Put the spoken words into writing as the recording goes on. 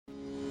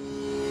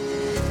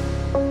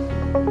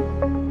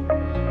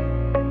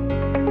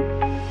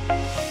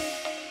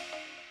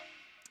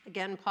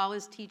Again, Paul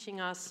is teaching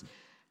us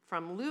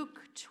from Luke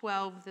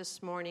 12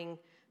 this morning,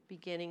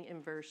 beginning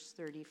in verse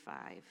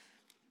 35.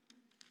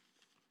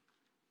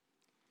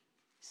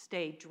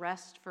 Stay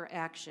dressed for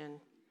action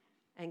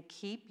and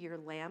keep your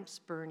lamps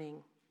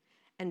burning,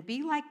 and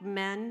be like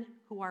men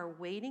who are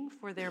waiting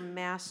for their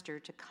master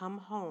to come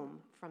home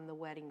from the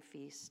wedding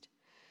feast,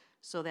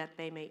 so that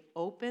they may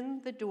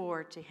open the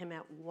door to him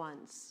at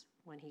once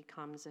when he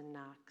comes and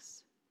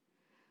knocks.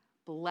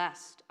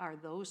 Blessed are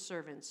those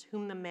servants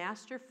whom the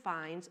master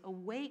finds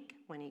awake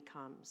when he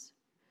comes.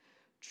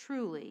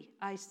 Truly,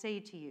 I say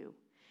to you,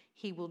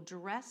 he will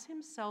dress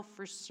himself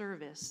for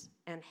service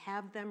and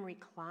have them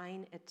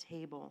recline at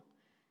table,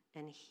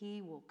 and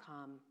he will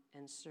come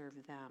and serve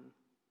them.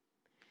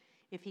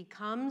 If he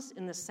comes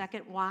in the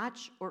second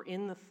watch or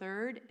in the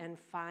third and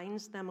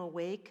finds them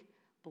awake,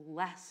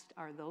 blessed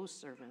are those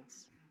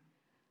servants.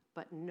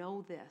 But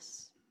know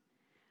this,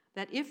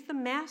 that if the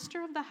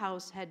master of the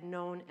house had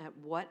known at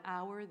what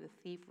hour the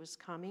thief was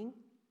coming,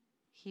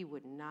 he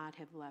would not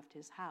have left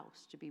his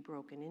house to be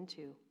broken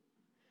into.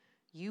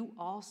 You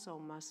also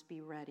must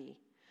be ready,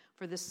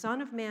 for the Son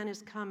of Man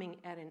is coming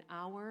at an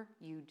hour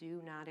you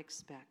do not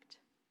expect.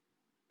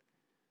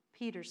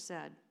 Peter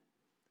said,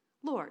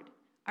 Lord,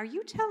 are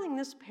you telling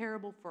this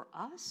parable for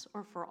us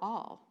or for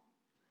all?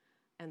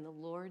 And the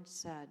Lord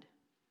said,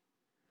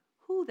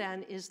 Who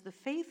then is the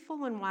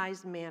faithful and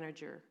wise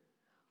manager,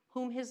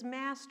 whom his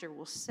master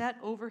will set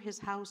over his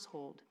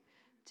household,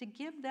 to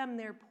give them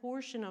their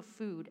portion of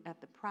food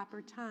at the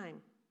proper time?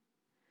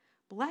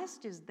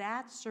 Blessed is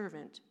that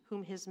servant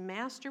whom his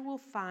master will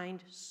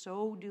find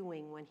so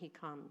doing when he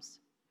comes.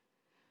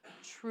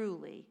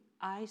 Truly,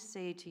 I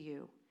say to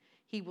you,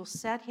 he will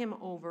set him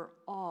over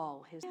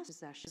all his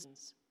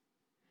possessions.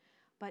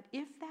 But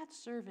if that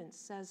servant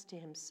says to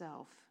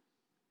himself,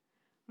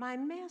 My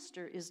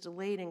master is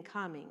delayed in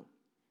coming,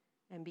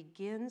 and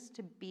begins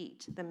to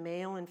beat the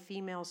male and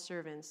female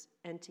servants,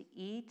 and to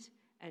eat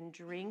and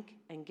drink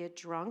and get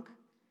drunk,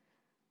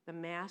 the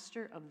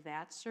master of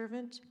that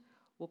servant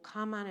will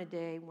come on a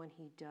day when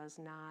he does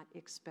not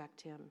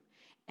expect him,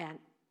 and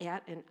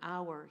at an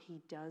hour he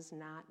does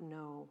not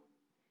know,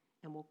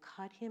 and will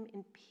cut him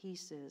in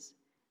pieces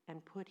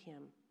and put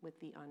him with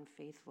the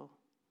unfaithful.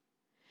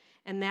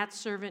 And that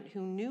servant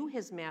who knew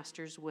his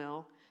master's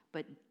will,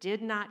 but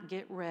did not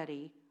get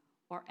ready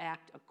or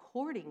act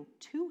according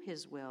to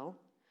his will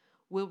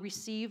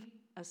receive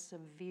a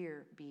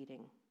severe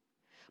beating.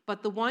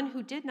 But the one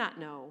who did not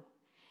know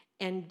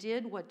and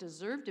did what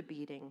deserved a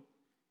beating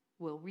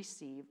will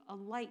receive a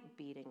light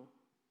beating.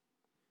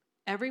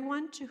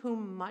 Everyone to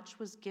whom much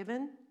was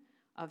given,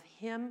 of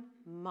him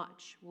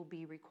much will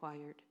be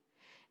required.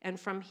 And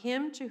from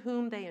him to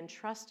whom they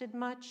entrusted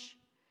much,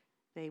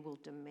 they will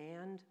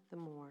demand the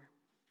more.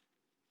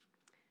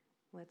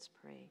 Let's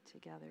pray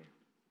together.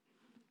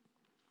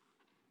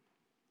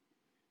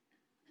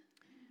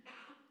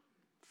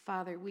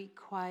 Father, we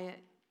quiet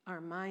our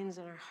minds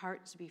and our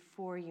hearts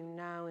before you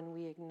now, and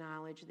we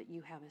acknowledge that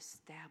you have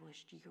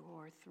established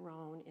your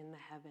throne in the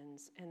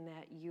heavens, and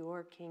that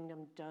your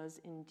kingdom does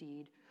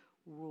indeed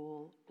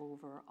rule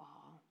over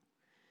all.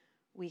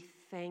 We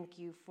thank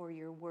you for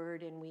your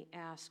word, and we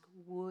ask,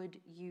 would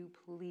you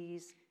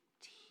please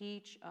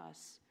teach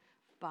us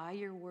by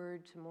your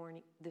word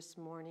this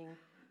morning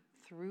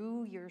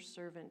through your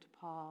servant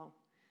Paul.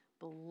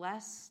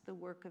 Bless the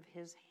work of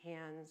his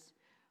hands.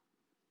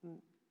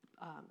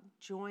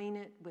 Join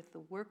it with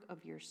the work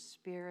of your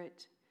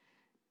Spirit.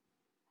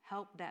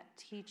 Help that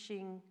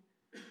teaching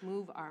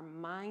move our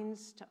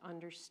minds to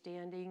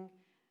understanding,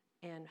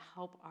 and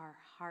help our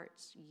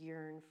hearts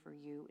yearn for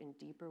you in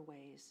deeper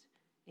ways.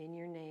 In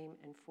your name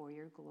and for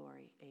your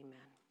glory,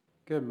 amen.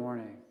 Good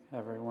morning,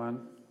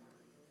 everyone.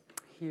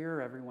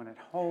 Here, everyone at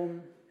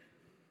home.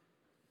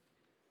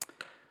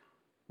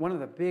 One of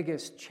the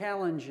biggest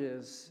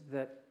challenges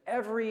that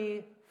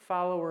every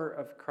follower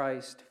of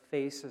Christ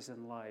faces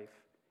in life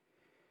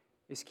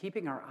is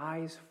keeping our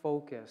eyes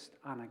focused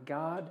on a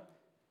God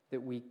that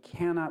we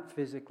cannot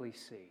physically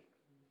see.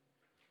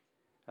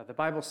 The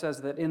Bible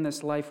says that in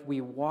this life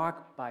we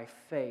walk by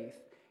faith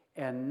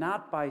and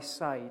not by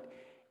sight,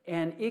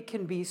 and it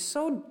can be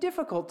so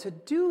difficult to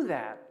do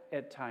that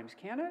at times,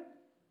 can't it?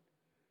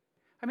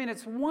 I mean,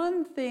 it's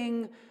one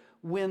thing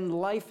when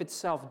life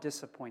itself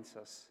disappoints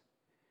us.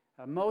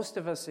 Most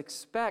of us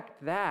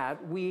expect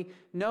that. We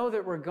know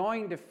that we're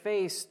going to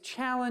face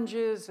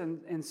challenges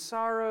and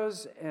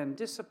sorrows and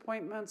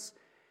disappointments,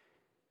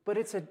 but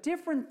it's a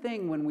different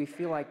thing when we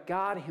feel like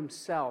God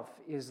himself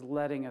is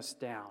letting us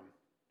down,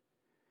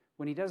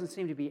 when he doesn't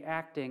seem to be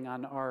acting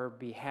on our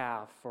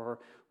behalf, or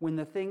when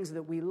the things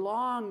that we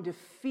long to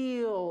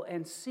feel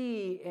and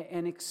see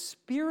and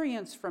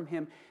experience from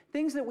him,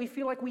 things that we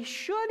feel like we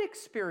should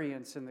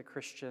experience in the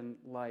Christian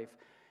life,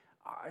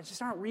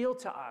 just aren't real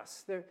to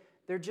us.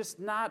 They're just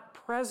not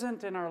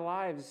present in our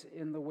lives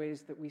in the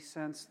ways that we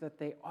sense that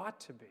they ought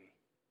to be.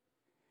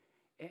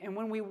 And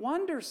when we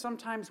wonder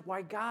sometimes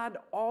why God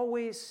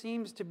always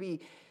seems to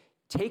be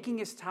taking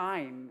his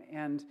time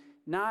and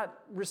not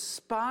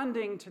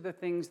responding to the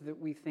things that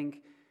we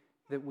think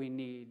that we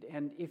need.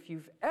 And if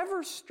you've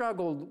ever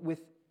struggled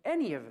with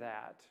any of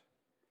that,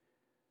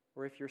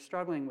 or if you're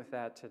struggling with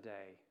that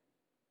today,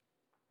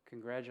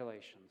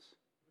 congratulations.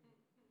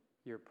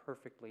 You're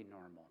perfectly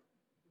normal.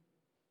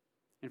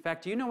 In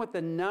fact, do you know what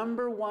the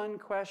number one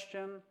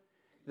question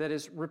that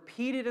is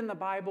repeated in the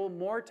Bible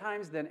more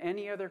times than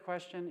any other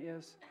question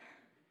is?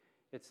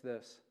 It's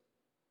this: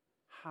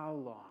 how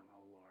long,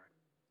 O Lord?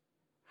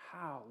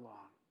 How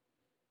long?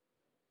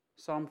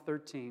 Psalm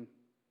 13.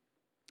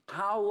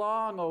 How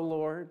long, O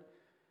Lord,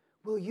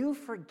 will you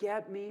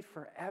forget me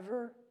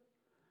forever?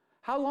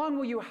 How long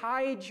will you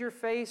hide your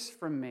face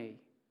from me?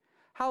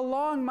 How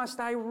long must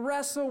I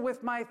wrestle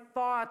with my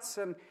thoughts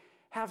and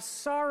have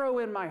sorrow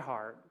in my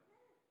heart?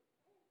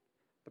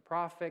 The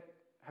prophet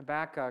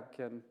Habakkuk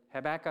in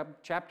Habakkuk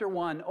chapter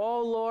 1,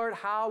 O Lord,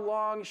 how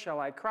long shall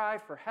I cry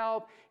for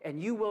help,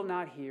 and you will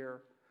not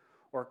hear,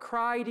 or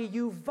cry to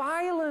you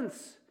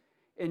violence,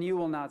 and you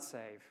will not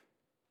save?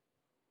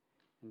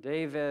 And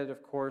David,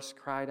 of course,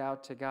 cried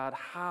out to God,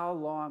 how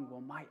long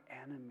will my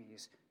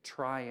enemies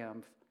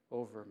triumph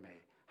over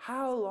me?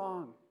 How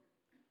long?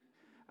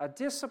 A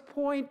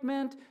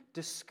disappointment,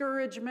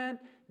 discouragement,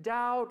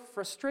 doubt,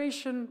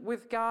 frustration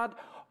with God,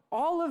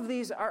 all of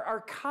these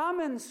are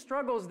common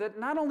struggles that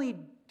not only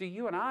do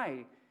you and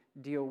I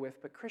deal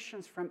with, but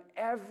Christians from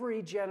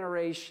every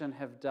generation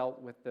have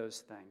dealt with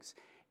those things.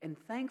 And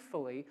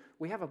thankfully,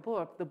 we have a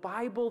book, the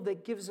Bible,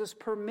 that gives us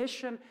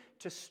permission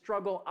to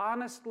struggle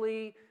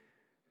honestly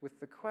with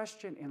the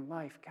question in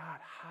life, God,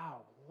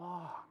 how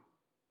long?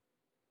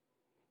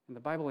 And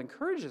the Bible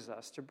encourages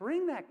us to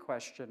bring that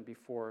question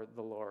before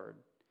the Lord.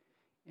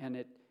 And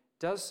it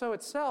does so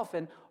itself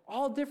in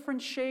all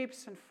different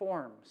shapes and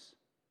forms.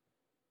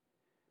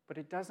 But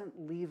it doesn't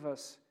leave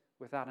us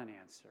without an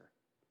answer.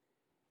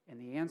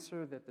 And the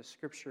answer that the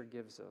Scripture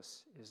gives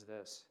us is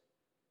this: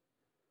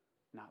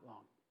 not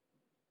long.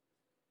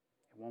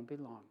 It won't be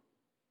long.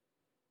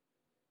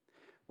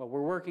 Well,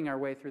 we're working our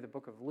way through the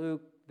book of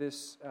Luke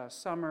this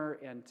summer,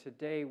 and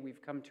today we've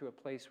come to a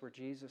place where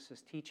Jesus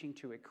is teaching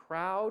to a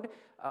crowd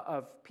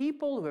of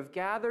people who have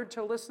gathered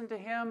to listen to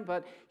him,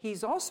 but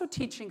he's also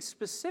teaching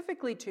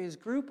specifically to his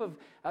group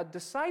of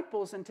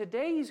disciples, and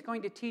today he's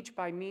going to teach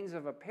by means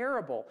of a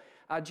parable.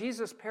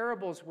 Jesus'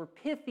 parables were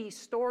pithy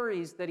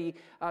stories that he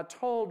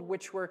told,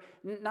 which were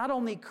not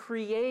only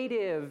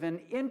creative and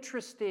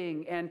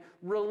interesting and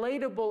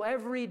relatable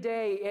every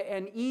day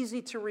and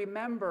easy to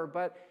remember,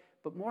 but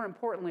more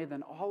importantly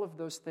than all of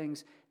those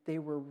things, they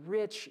were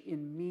rich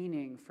in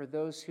meaning for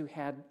those who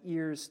had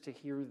ears to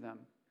hear them.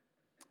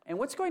 And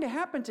what's going to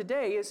happen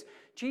today is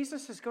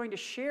Jesus is going to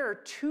share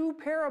two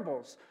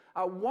parables.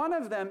 One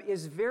of them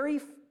is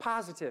very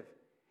positive.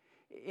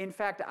 In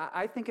fact,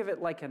 I think of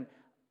it like an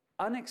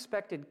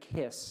unexpected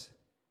kiss.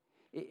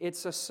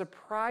 It's a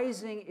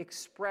surprising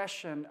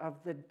expression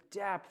of the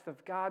depth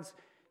of God's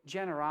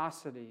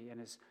generosity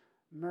and his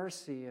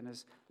mercy and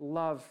his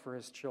love for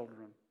his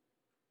children.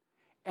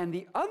 And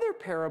the other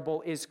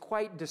parable is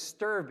quite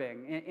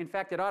disturbing. In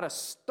fact, it ought to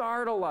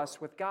startle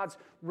us with God's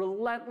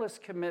relentless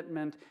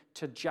commitment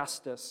to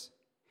justice.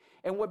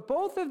 And what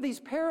both of these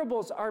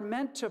parables are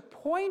meant to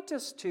point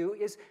us to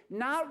is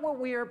not what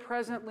we are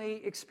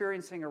presently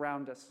experiencing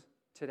around us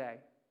today,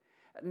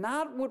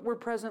 not what we're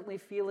presently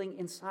feeling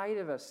inside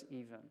of us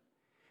even.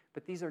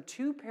 But these are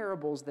two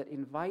parables that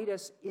invite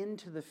us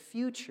into the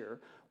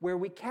future, where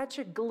we catch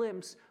a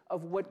glimpse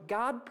of what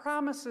God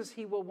promises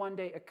he will one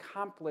day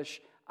accomplish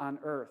on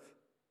earth.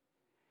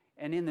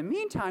 And in the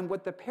meantime,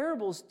 what the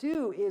parables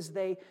do is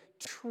they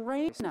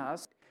train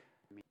us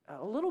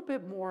a little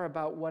bit more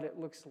about what it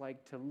looks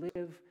like to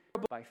live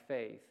by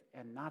faith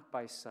and not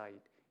by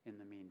sight in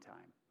the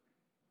meantime.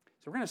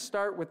 So we're going to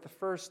start with the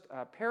first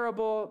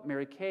parable.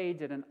 Mary Kay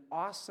did an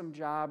awesome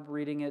job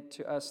reading it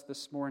to us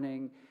this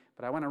morning,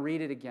 but I want to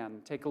read it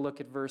again. Take a look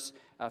at verse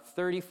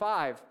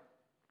 35.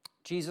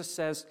 Jesus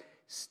says,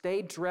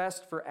 "Stay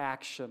dressed for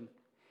action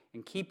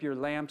and keep your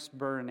lamps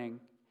burning,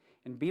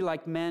 and be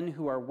like men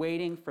who are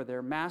waiting for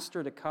their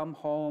master to come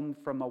home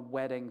from a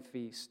wedding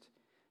feast,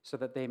 so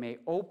that they may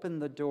open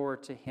the door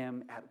to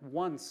him at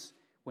once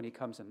when he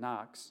comes and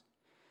knocks.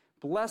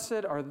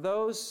 Blessed are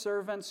those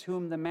servants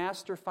whom the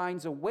master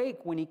finds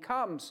awake when he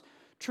comes.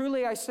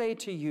 Truly I say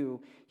to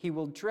you, he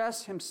will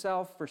dress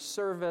himself for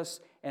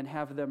service and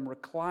have them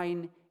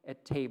recline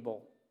at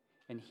table,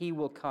 and he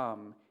will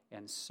come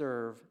and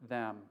serve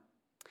them.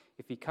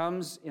 If he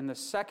comes in the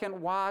second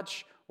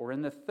watch or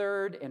in the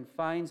third and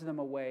finds them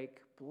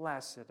awake,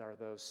 blessed are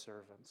those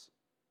servants."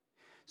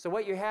 So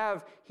what you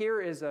have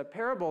here is a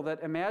parable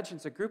that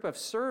imagines a group of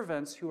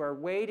servants who are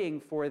waiting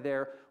for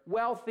their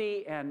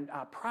wealthy and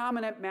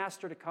prominent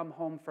master to come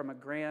home from a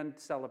grand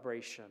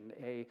celebration,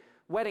 a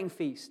wedding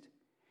feast.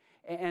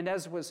 And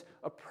as was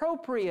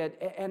appropriate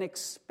and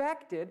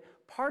expected,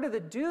 part of the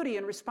duty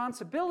and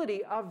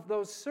responsibility of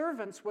those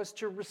servants was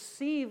to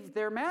receive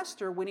their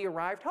master when he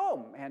arrived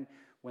home. And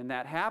when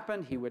that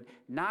happened, he would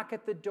knock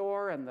at the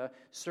door, and the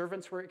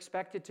servants were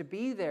expected to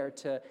be there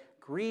to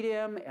greet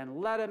him and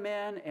let him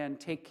in and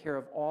take care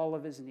of all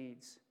of his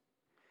needs.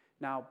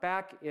 Now,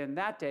 back in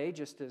that day,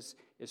 just as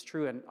is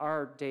true in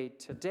our day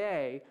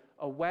today,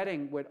 a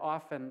wedding would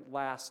often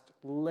last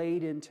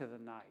late into the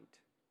night.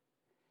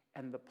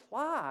 And the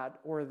plot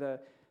or the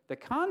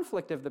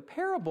conflict of the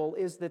parable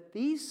is that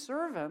these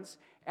servants,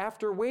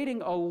 after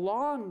waiting a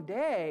long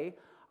day,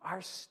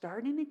 are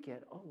starting to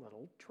get a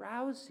little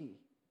drowsy.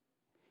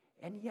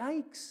 And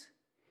yikes,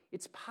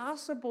 it's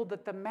possible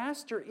that the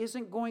master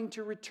isn't going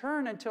to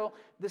return until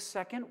the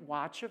second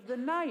watch of the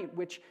night,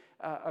 which,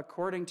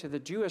 according to the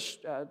Jewish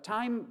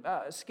time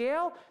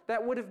scale,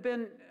 that would have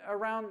been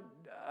around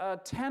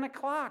 10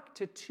 o'clock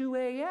to 2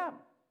 a.m.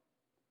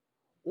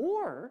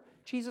 Or,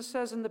 Jesus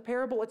says in the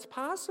parable, it's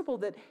possible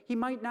that he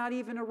might not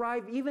even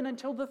arrive even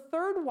until the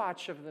third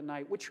watch of the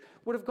night, which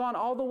would have gone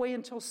all the way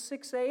until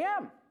 6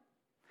 a.m.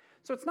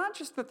 So it's not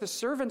just that the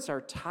servants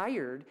are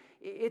tired,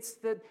 it's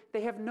that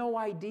they have no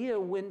idea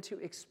when to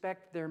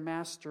expect their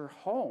master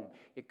home.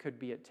 It could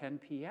be at 10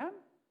 p.m.,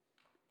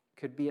 it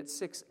could be at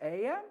 6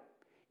 a.m.,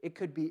 it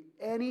could be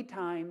any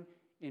time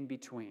in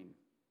between.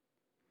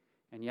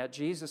 And yet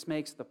Jesus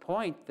makes the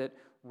point that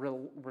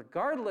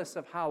regardless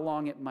of how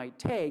long it might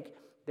take,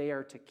 they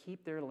are to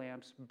keep their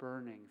lamps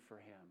burning for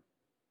him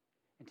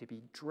and to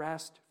be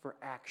dressed for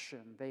action.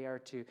 They are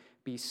to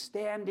be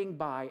standing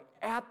by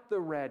at the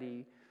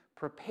ready,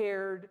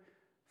 prepared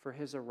for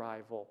his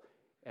arrival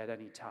at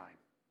any time.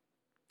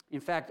 In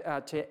fact,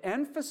 to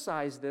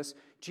emphasize this,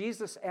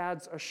 Jesus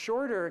adds a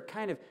shorter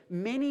kind of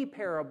mini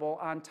parable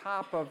on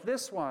top of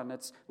this one.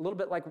 It's a little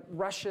bit like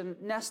Russian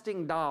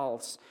nesting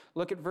dolls.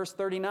 Look at verse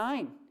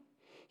 39.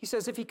 He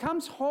says, if he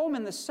comes home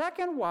in the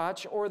second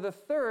watch or the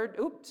third,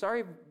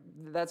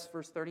 that's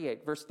verse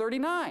 38. Verse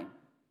 39.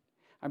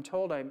 I'm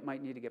told I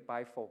might need to get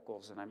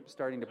bifocals, and I'm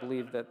starting to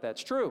believe that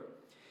that's true.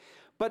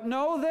 But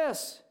know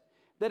this,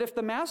 that if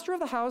the master of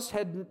the house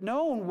had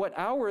known what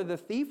hour the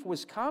thief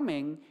was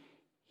coming,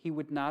 he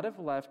would not have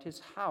left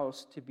his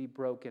house to be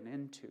broken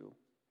into.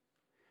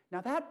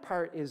 Now that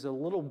part is a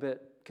little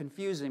bit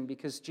confusing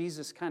because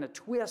Jesus kind of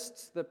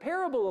twists the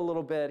parable a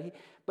little bit.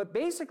 But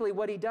basically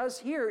what he does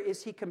here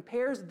is he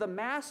compares the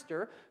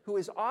master who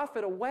is off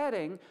at a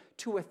wedding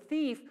to a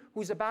thief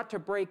who's about to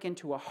break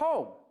into a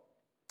home.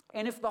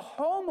 And if the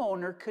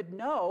homeowner could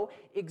know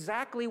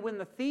exactly when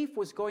the thief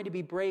was going to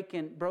be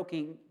breaking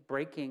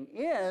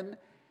in,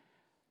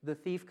 the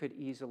thief could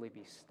easily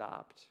be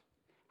stopped.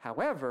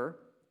 However,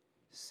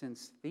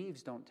 since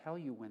thieves don't tell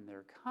you when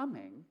they're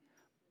coming,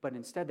 but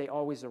instead they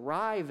always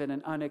arrive at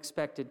an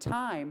unexpected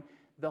time,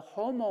 the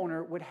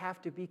homeowner would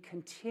have to be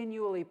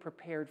continually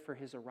prepared for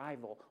his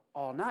arrival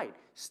all night,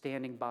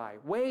 standing by,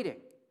 waiting.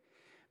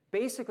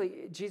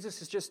 Basically,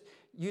 Jesus is just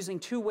using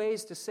two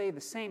ways to say the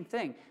same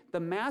thing. The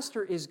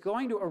master is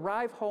going to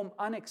arrive home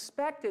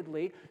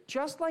unexpectedly,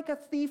 just like a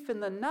thief in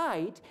the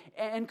night,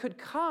 and could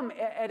come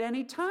at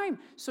any time.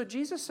 So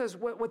Jesus says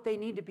what they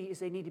need to be is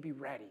they need to be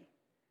ready.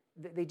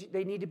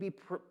 They need to be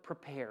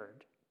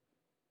prepared.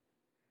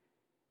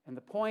 And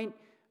the point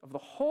of the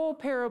whole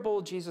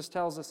parable, Jesus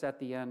tells us at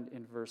the end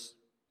in verse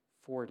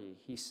 40.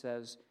 He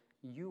says,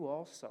 you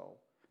also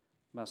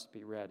must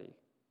be ready.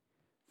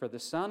 For the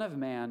Son of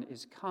Man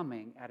is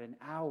coming at an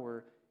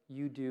hour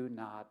you do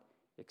not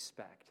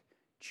expect.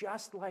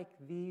 Just like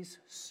these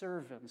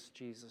servants,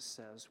 Jesus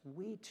says,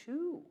 we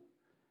too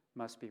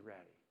must be ready.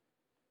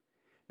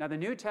 Now, the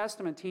New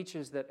Testament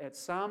teaches that at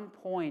some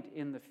point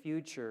in the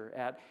future,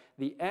 at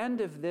the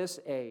end of this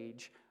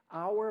age,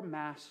 our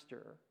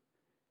Master,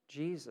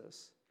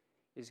 Jesus,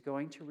 is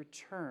going to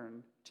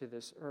return to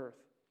this earth.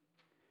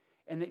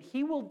 And that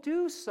he will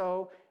do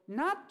so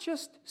not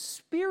just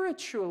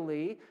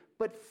spiritually,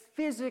 but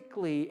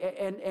physically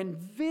and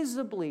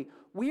visibly.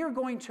 We are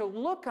going to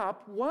look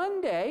up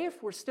one day,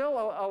 if we're still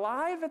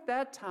alive at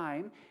that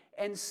time,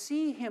 and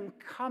see him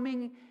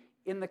coming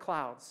in the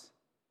clouds.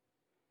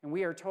 And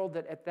we are told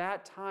that at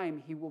that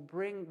time he will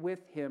bring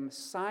with him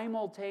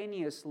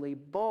simultaneously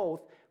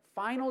both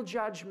final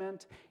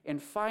judgment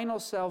and final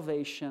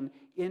salvation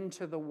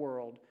into the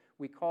world.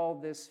 We call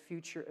this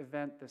future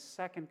event the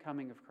second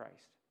coming of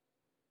Christ.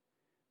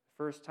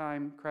 The first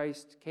time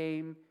Christ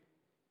came,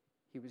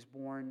 he was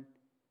born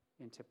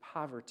into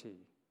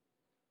poverty.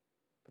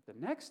 But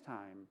the next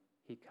time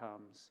he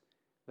comes,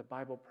 the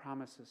Bible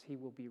promises he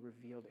will be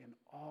revealed in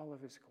all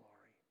of his glory.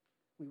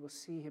 We will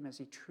see him as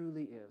he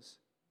truly is.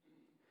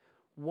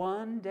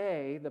 One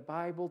day, the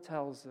Bible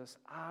tells us,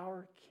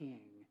 our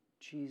King,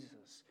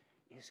 Jesus,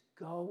 is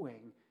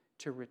going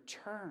to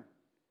return.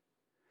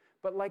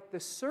 But like the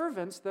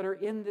servants that are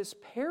in this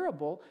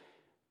parable,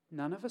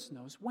 none of us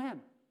knows when.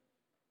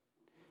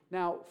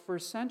 Now, for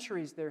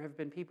centuries, there have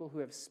been people who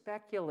have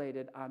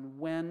speculated on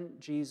when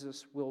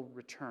Jesus will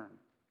return.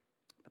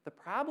 But the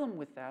problem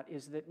with that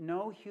is that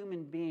no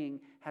human being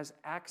has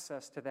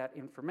access to that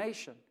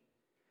information.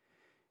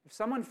 If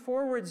someone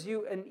forwards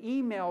you an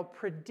email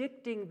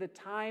predicting the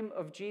time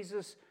of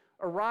Jesus'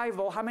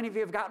 arrival, how many of you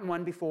have gotten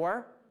one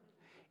before?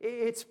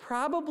 It's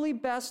probably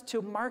best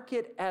to mark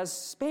it as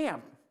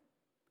spam.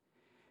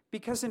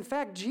 Because in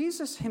fact,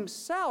 Jesus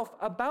himself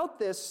about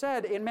this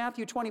said in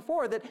Matthew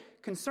 24 that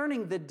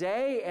concerning the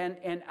day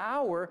and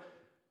hour,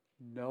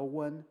 No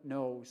one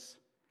knows,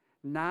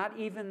 not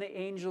even the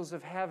angels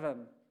of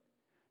heaven,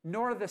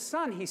 nor the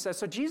Son, he says.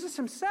 So Jesus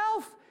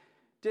himself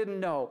didn't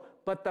know,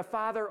 but the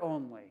Father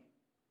only.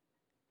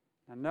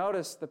 Now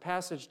notice the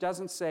passage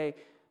doesn't say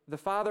the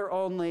Father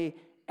only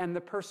and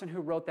the person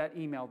who wrote that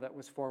email that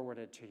was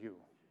forwarded to you.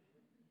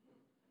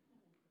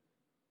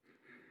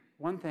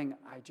 One thing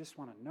I just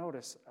want to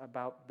notice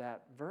about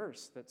that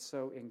verse that's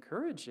so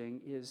encouraging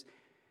is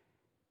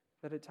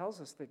that it tells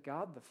us that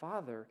God the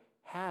Father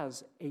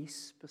has a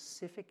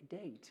specific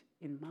date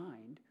in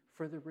mind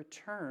for the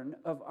return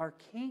of our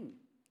King.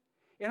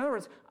 In other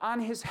words, on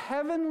his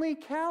heavenly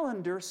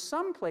calendar,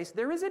 someplace,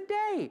 there is a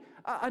day,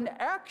 an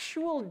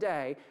actual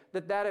day,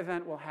 that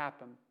event will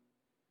happen.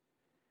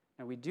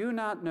 Now, we do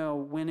not know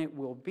when it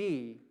will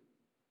be,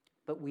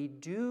 but we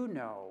do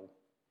know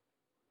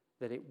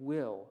that it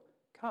will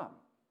come.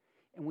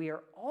 And we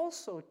are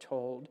also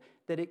told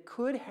that it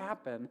could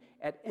happen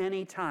at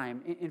any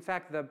time. In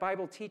fact, the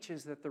Bible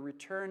teaches that the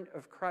return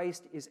of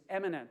Christ is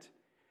imminent.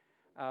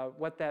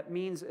 What that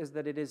means is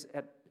that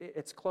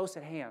it's close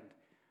at hand,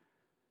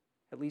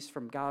 at least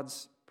from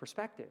God's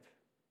perspective.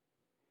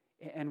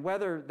 And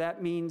whether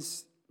that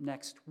means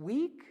next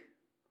week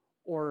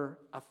or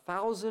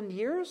 1,000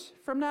 years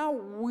from now,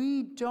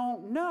 we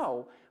don't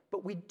know.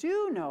 But we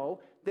do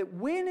know that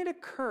when it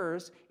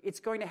occurs,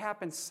 it's going to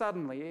happen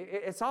suddenly.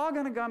 It's all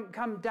going to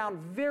come down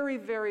very,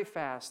 very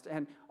fast.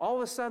 And all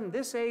of a sudden,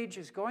 this age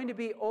is going to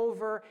be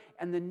over,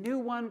 and the new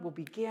one will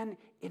begin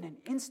in an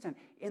instant,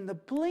 in the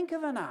blink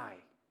of an eye.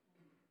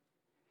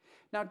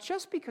 Now,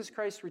 just because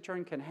Christ's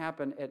return can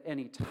happen at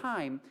any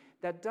time,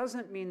 that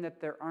doesn't mean that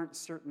there aren't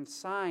certain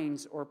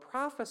signs or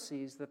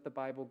prophecies that the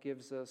Bible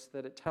gives us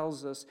that it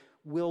tells us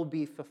will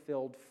be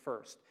fulfilled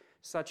first,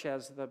 such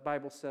as the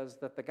Bible says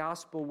that the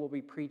gospel will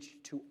be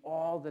preached to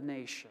all the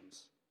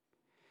nations.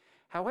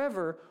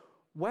 However,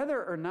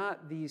 whether or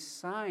not these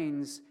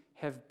signs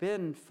have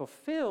been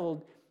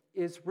fulfilled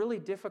is really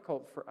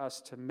difficult for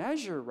us to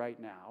measure right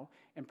now.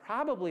 And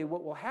probably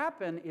what will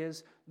happen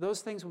is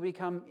those things will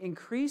become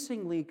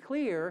increasingly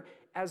clear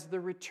as the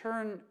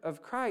return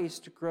of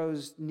Christ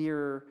grows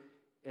nearer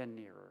and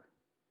nearer.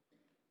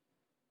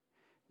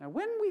 Now,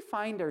 when we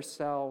find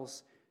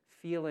ourselves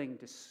feeling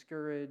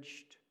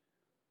discouraged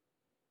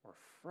or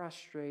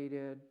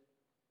frustrated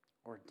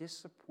or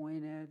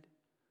disappointed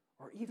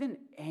or even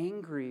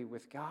angry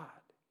with God,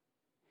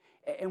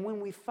 and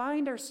when we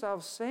find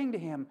ourselves saying to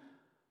him,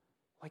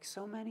 like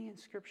so many in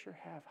Scripture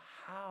have,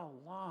 how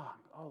long,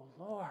 oh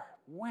Lord,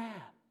 when?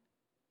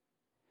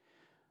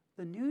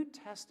 The New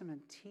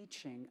Testament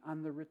teaching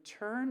on the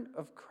return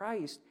of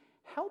Christ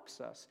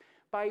helps us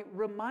by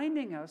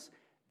reminding us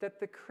that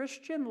the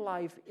Christian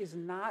life is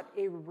not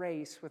a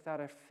race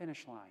without a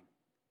finish line.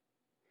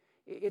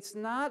 It's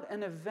not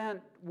an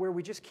event where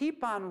we just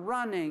keep on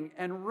running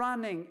and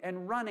running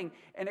and running,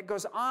 and it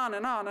goes on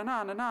and on and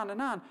on and on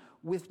and on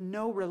with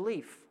no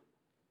relief.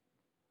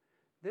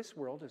 This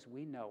world, as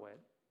we know it,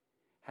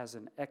 has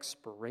an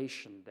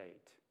expiration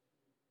date.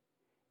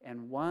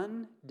 And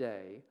one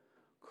day,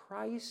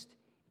 Christ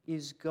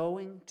is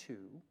going to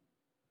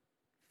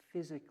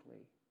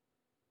physically,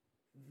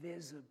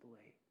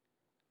 visibly,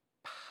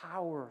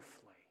 powerfully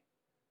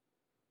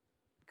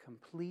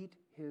complete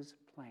his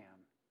plan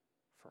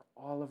for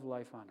all of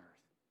life on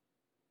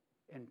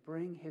earth and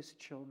bring his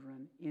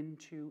children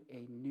into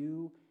a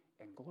new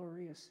and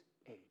glorious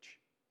age.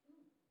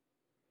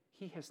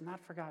 He has not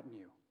forgotten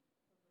you.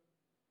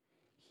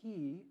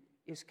 He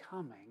is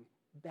coming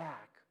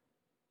back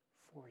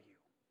for you.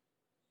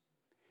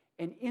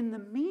 And in the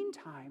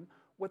meantime,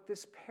 what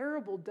this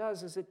parable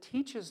does is it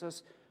teaches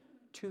us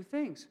two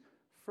things.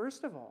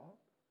 First of all,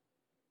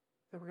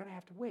 that we're going to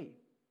have to wait.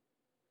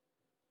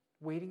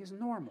 Waiting is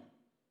normal.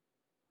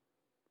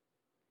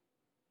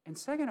 And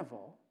second of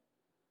all,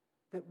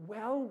 that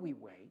while we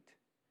wait,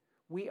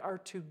 we are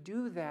to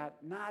do that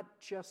not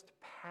just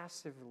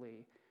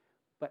passively,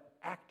 but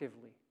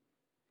actively.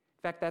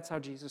 In fact, that's how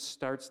Jesus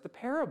starts the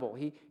parable.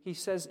 He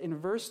says in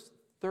verse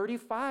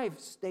 35,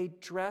 stay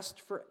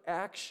dressed for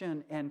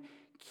action and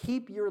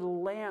keep your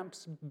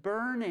lamps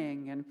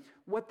burning. And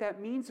what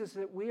that means is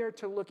that we are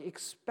to look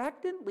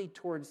expectantly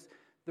towards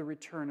the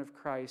return of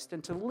Christ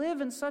and to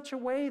live in such a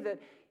way that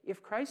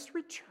if Christ's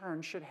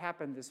return should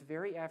happen this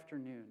very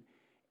afternoon,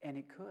 and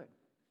it could,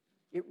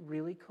 it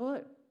really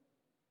could,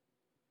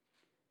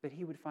 that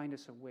he would find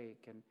us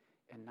awake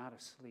and not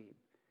asleep,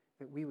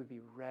 that we would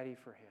be ready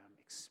for him,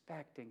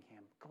 expecting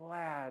him,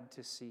 glad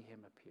to see him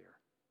appear.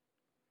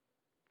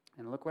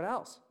 And look what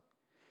else.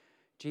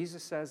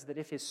 Jesus says that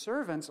if his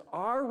servants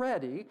are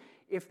ready,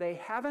 if they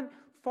haven't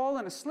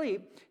fallen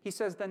asleep, he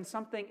says then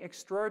something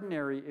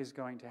extraordinary is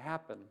going to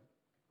happen.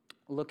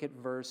 Look at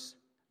verse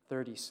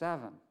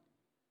 37.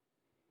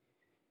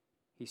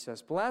 He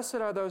says, "Blessed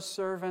are those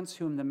servants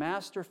whom the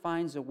master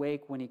finds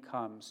awake when he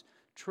comes.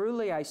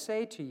 Truly I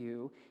say to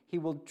you, he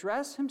will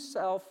dress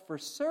himself for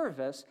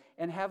service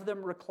and have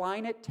them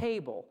recline at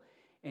table,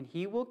 and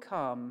he will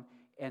come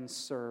and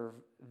serve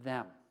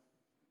them."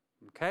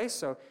 Okay,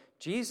 so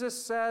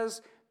Jesus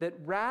says that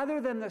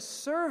rather than the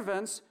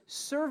servants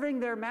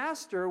serving their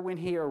master when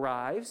he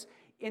arrives,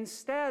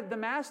 instead the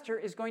master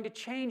is going to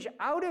change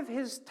out of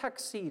his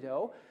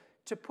tuxedo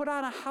to put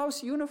on a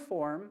house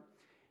uniform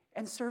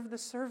and serve the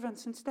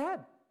servants instead.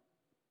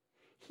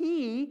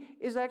 He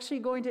is actually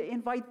going to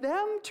invite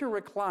them to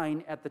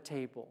recline at the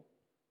table.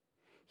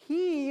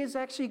 He is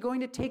actually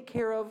going to take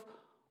care of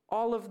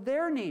all of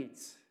their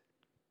needs.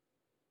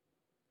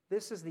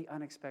 This is the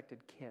unexpected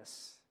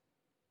kiss.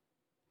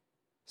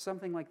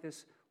 Something like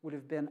this would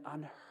have been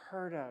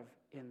unheard of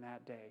in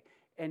that day,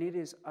 and it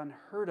is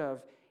unheard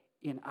of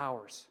in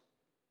ours.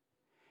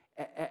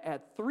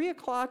 At 3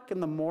 o'clock in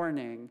the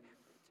morning,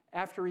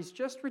 after he's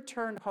just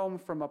returned home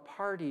from a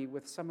party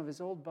with some of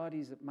his old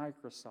buddies at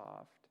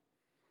Microsoft,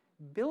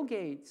 Bill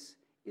Gates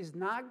is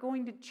not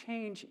going to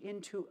change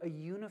into a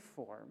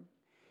uniform,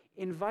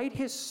 invite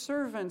his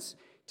servants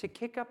to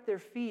kick up their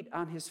feet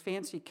on his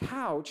fancy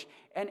couch,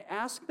 and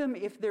ask them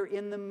if they're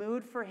in the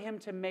mood for him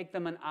to make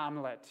them an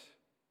omelet.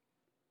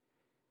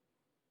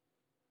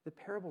 The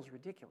parable's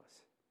ridiculous.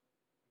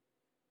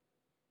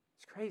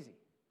 It's crazy.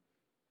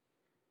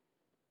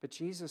 But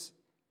Jesus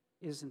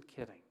isn't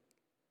kidding.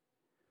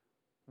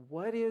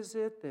 What is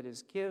it that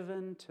is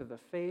given to the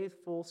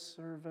faithful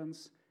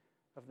servants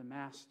of the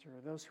Master,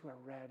 those who are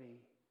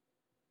ready,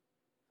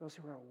 those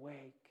who are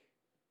awake,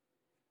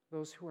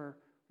 those who are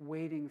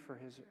waiting for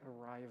his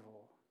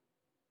arrival?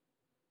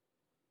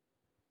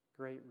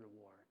 Great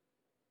reward.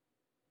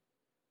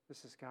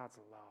 This is God's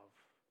love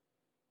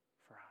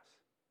for us.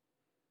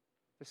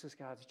 This is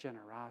God's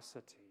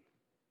generosity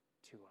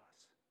to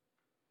us.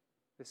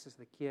 This is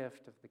the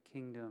gift of the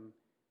kingdom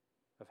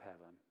of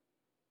heaven.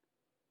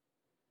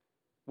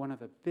 One of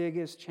the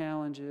biggest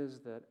challenges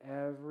that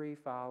every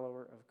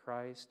follower of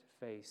Christ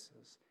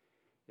faces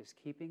is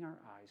keeping our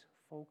eyes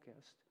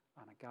focused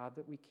on a God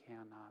that we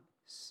cannot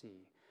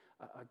see,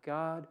 a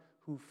God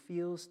who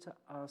feels to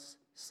us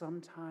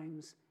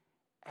sometimes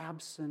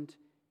absent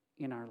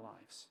in our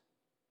lives.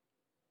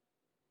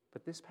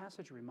 But this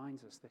passage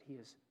reminds us that he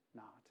is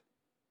not,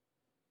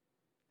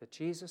 that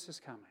Jesus is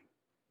coming,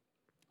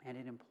 and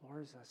it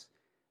implores us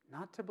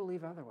not to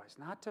believe otherwise,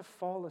 not to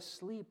fall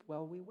asleep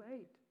while we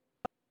wait.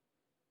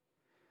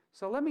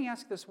 So let me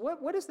ask this,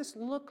 what does this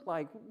look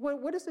like?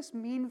 What does this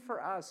mean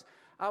for us?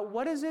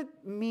 What does it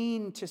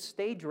mean to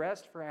stay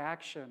dressed for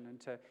action and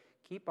to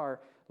keep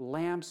our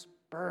lamps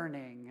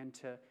burning and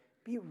to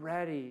be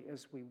ready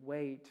as we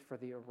wait for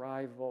the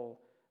arrival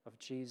of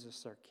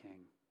Jesus our King?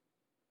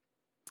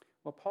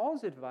 Well,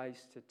 Paul's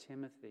advice to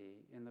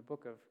Timothy in the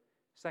book of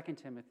 2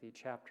 Timothy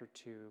chapter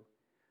 2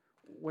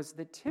 was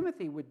that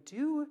Timothy would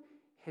do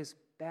his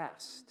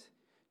best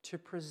to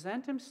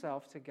present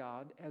himself to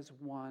God as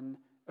one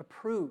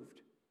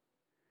approved.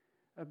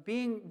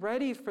 Being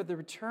ready for the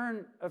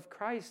return of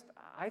Christ,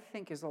 I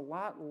think, is a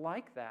lot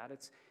like that.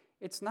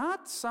 It's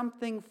not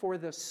something for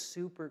the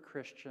super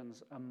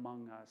Christians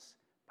among us.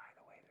 By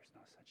the way, there's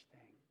no such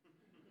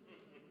thing.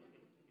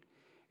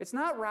 It's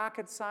not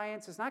rocket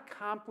science. It's not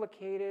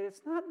complicated.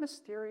 It's not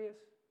mysterious.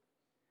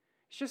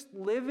 It's just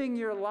living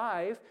your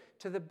life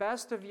to the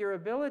best of your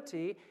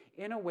ability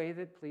in a way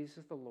that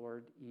pleases the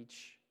Lord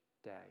each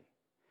day.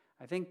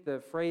 I think the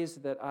phrase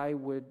that I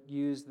would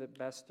use that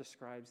best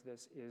describes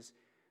this is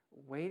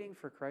waiting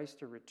for Christ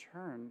to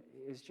return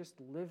is just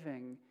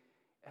living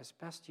as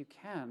best you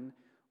can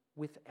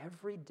with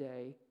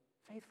everyday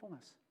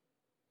faithfulness.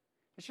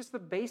 It's just the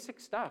basic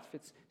stuff.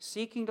 It's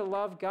seeking to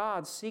love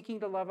God, seeking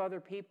to love other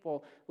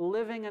people,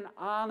 living an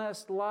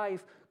honest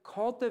life,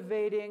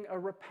 cultivating a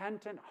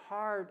repentant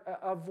heart,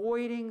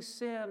 avoiding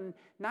sin,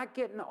 not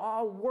getting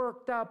all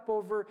worked up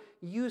over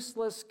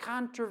useless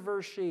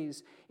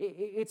controversies.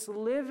 It's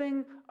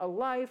living a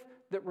life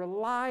that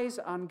relies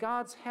on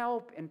God's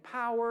help and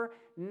power,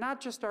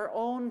 not just our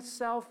own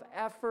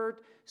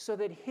self-effort, so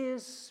that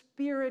his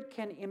Spirit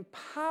can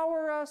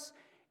empower us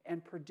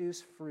and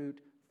produce fruit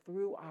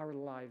through our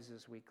lives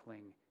as we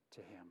cling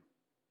to him.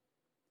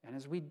 And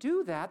as we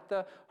do that,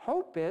 the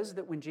hope is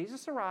that when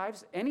Jesus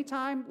arrives,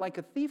 anytime, like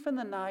a thief in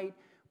the night,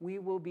 we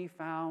will be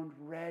found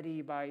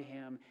ready by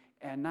him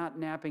and not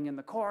napping in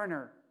the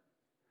corner.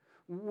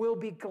 We'll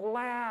be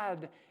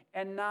glad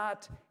and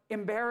not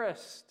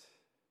embarrassed.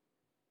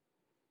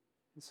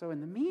 And so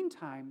in the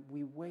meantime,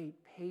 we wait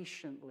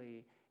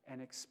patiently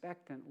and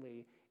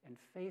expectantly and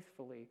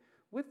faithfully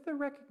with the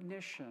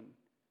recognition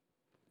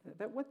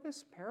that what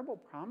this parable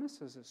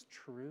promises is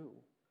true,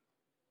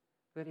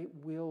 that it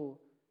will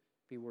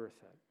be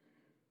worth it.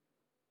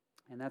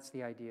 And that's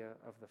the idea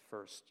of the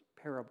first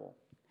parable.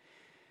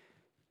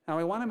 Now,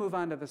 I want to move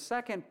on to the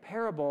second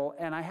parable,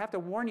 and I have to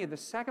warn you, the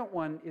second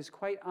one is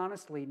quite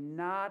honestly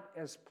not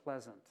as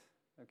pleasant,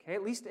 okay?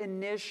 At least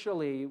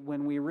initially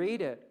when we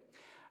read it.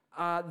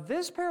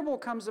 This parable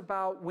comes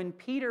about when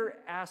Peter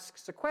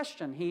asks a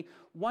question. He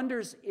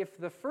wonders if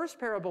the first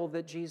parable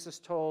that Jesus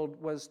told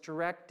was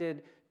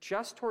directed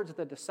just towards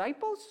the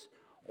disciples,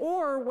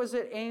 or was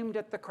it aimed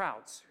at the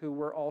crowds who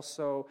were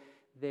also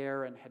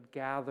there and had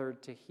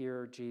gathered to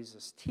hear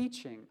Jesus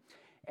teaching.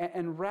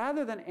 And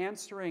rather than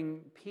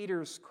answering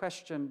Peter's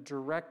question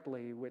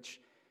directly,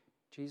 which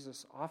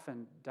Jesus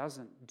often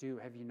doesn't do.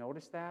 Have you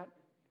noticed that?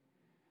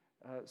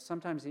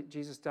 Sometimes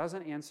Jesus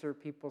doesn't answer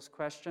people's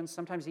questions.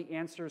 Sometimes he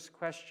answers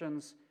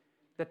questions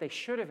that they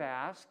should have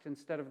asked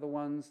instead of the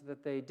ones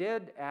that they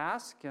did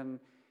ask. And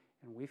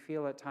we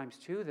feel at times,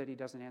 too, that he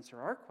doesn't answer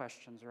our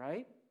questions,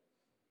 right?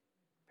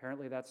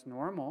 Apparently that's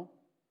normal.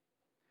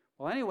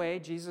 Well, anyway,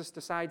 Jesus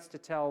decides to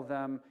tell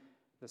them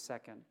the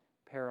second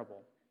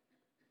parable.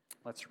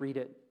 Let's read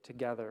it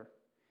together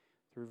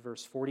through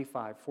verse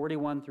 45,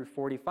 41 through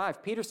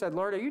 45. Peter said,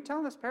 Lord, are you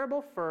telling this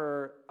parable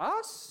for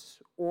us,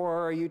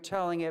 or are you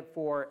telling it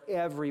for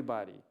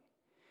everybody?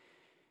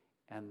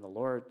 And the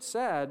Lord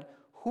said,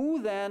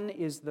 who then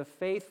is the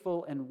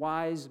faithful and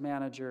wise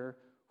manager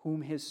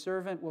whom his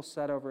servant will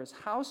set over his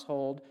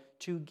household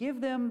to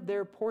give them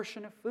their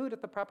portion of food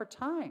at the proper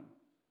time?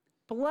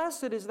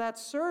 Blessed is that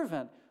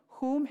servant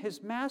whom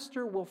his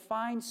master will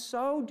find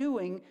so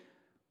doing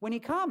when he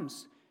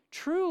comes.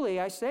 Truly,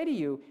 I say to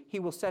you, he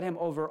will set him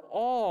over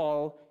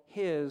all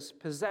his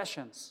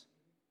possessions.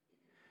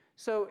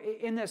 So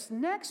in this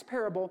next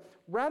parable,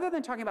 rather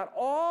than talking about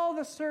all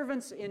the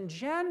servants in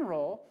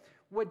general,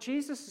 what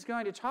Jesus is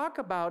going to talk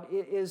about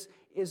is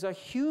a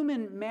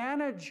human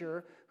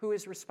manager who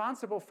is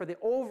responsible for the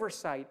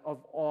oversight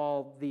of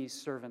all these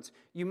servants.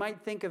 You might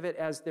think of it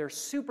as their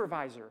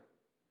supervisor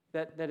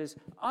that is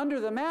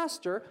under the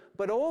master,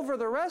 but over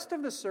the rest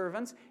of the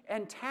servants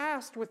and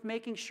tasked with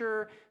making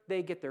sure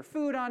they get their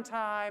food on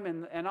time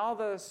and all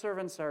the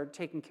servants are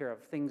taken care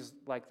of, things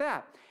like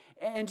that.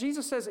 And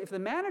Jesus says if the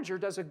manager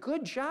does a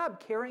good job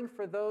caring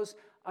for those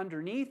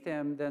underneath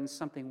him, then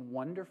something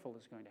wonderful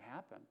is going to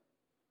happen.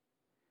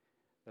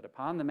 That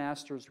upon the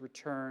master's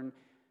return,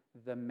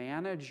 the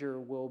manager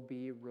will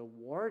be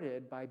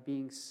rewarded by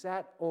being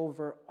set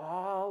over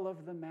all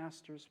of the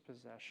master's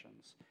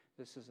possessions.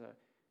 This is a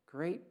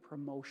great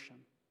promotion.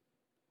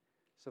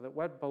 So that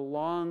what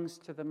belongs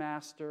to the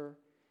master,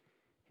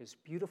 his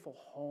beautiful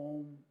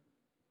home,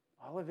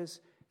 all of his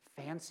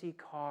fancy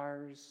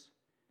cars,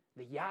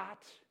 the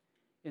yacht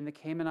in the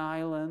Cayman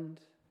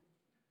Islands,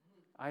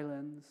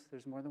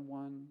 there's more than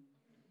one.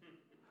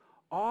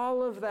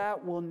 All of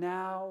that will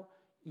now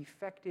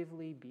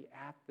effectively be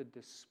at the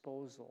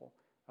disposal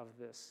of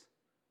this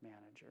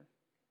manager.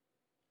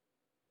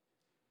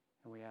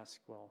 And we ask,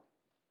 well,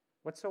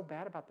 what's so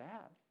bad about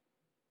that?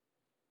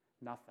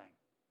 Nothing.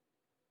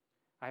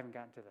 I haven't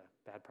gotten to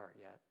the bad part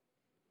yet.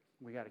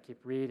 We got to keep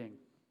reading.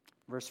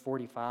 Verse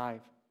 45.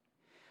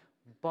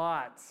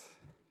 But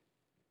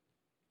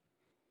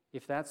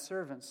if that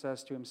servant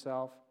says to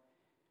himself,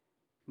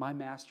 my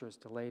master is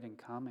delayed in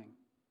coming,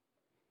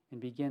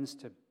 and begins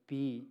to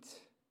beat,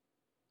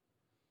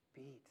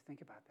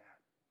 think about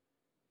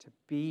that, to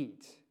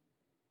beat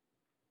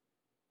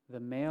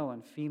the male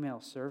and female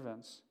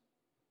servants,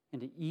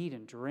 and to eat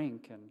and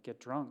drink and get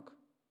drunk,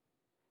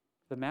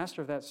 the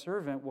master of that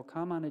servant will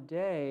come on a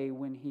day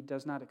when he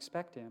does not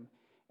expect him,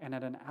 and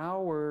at an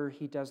hour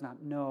he does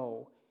not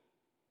know,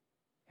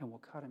 and will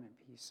cut him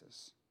in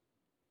pieces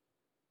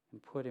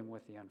and put him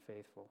with the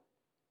unfaithful.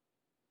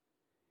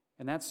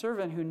 And that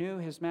servant who knew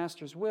his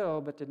master's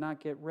will but did not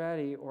get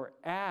ready or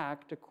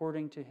act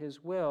according to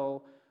his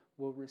will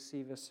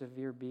receive a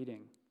severe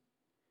beating.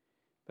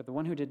 But the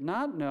one who did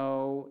not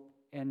know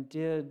and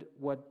did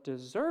what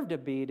deserved a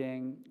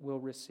beating will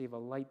receive a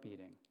light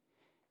beating.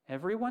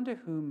 Everyone to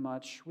whom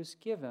much was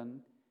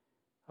given,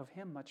 of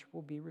him much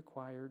will be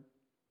required.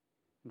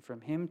 And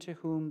from him to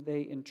whom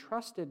they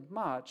entrusted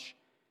much,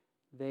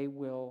 they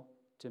will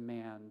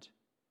demand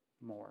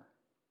more.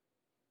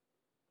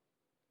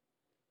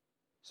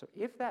 So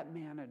if that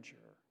manager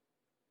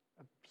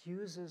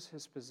abuses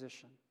his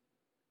position,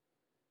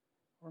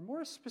 or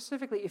more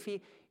specifically, if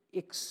he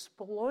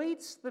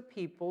exploits the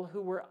people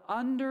who were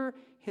under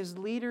his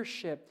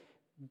leadership,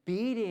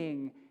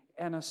 beating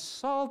and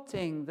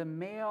assaulting the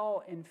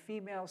male and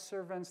female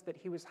servants that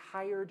he was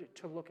hired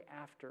to look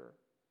after,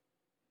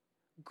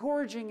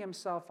 gorging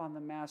himself on the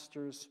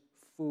master's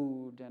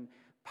food and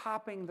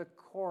popping the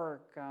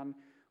cork on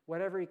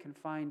whatever he can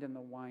find in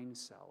the wine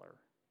cellar,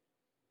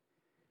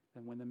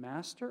 then when the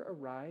master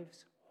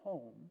arrives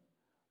home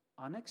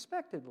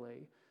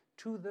unexpectedly,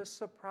 to the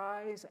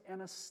surprise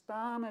and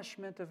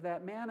astonishment of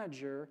that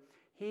manager,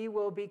 he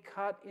will be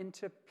cut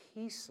into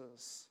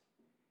pieces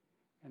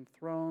and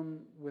thrown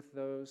with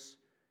those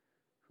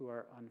who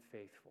are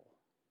unfaithful.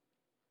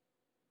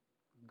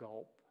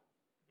 Gulp.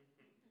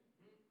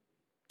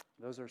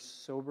 Those are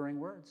sobering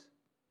words,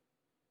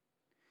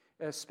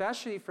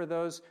 especially for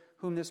those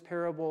whom this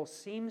parable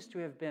seems to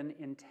have been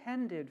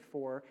intended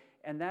for,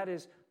 and that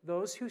is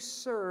those who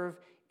serve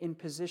in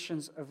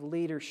positions of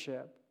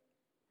leadership,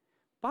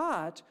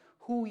 but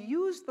who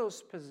use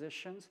those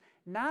positions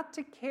not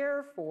to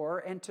care for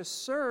and to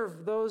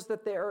serve those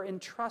that they are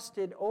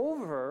entrusted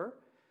over,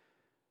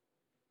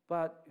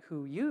 but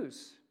who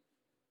use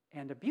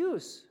and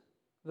abuse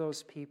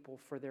those people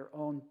for their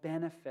own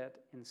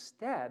benefit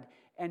instead,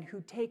 and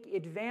who take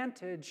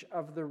advantage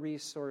of the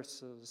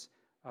resources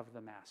of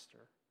the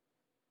master.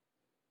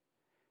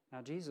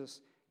 Now,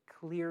 Jesus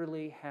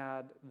clearly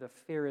had the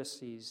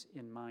Pharisees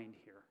in mind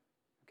here.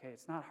 Okay,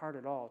 it's not hard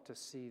at all to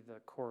see the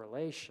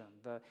correlation.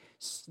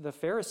 The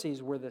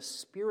Pharisees were the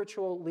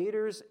spiritual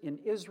leaders in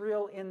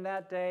Israel in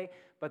that day,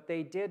 but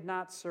they did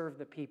not serve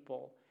the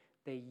people.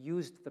 They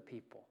used the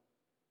people.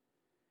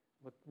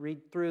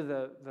 Read through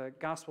the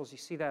Gospels, you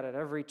see that at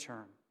every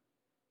turn.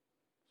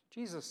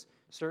 Jesus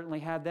certainly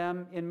had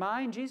them in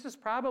mind. Jesus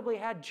probably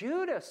had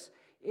Judas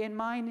in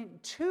mind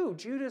too.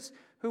 Judas,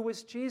 who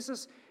was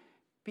Jesus'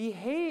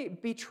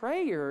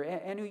 betrayer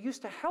and who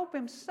used to help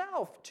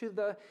himself to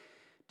the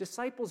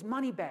disciples'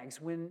 money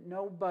bags when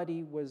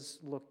nobody was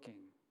looking.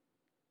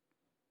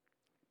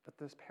 But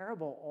this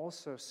parable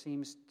also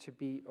seems to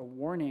be a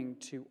warning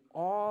to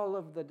all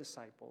of the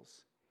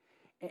disciples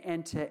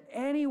and to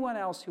anyone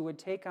else who would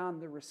take on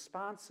the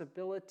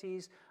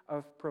responsibilities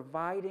of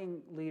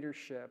providing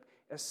leadership,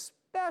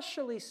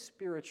 especially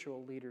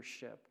spiritual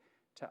leadership,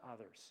 to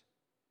others.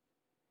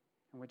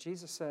 And what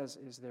Jesus says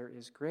is there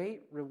is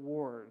great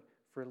reward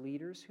for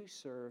leaders who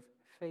serve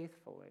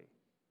faithfully,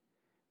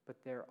 but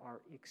there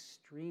are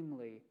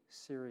extremely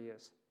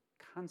serious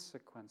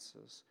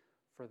consequences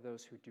for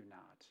those who do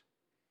not,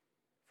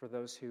 for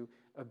those who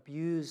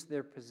abuse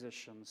their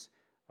positions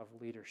of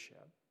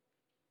leadership.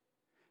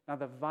 Now,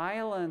 the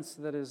violence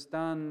that is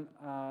done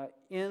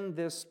in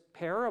this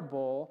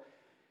parable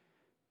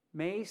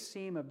may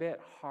seem a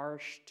bit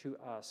harsh to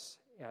us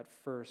at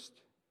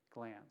first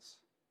glance.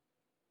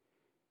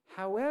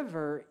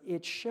 However,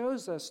 it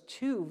shows us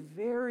two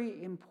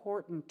very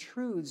important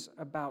truths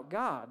about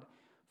God.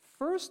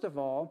 First of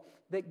all,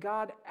 that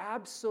God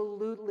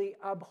absolutely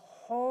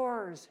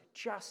abhors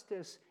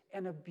justice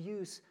and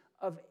abuse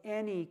of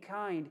any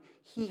kind.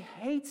 He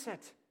hates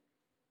it.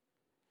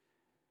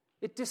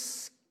 It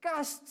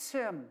disgusts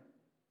him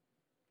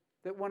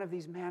that one of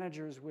these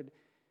managers would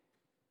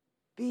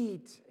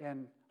beat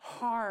and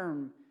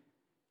harm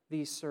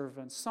these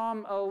servants.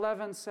 Psalm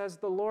 11 says,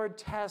 "The Lord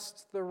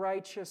tests the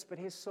righteous, but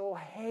his soul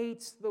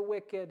hates the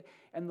wicked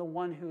and the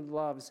one who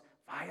loves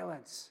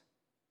violence."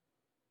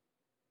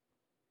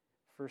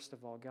 First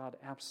of all, God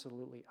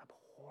absolutely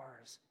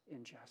abhors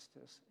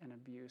injustice and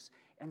abuse.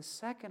 And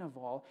second of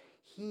all,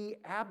 he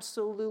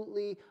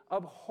absolutely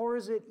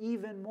abhors it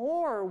even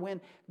more when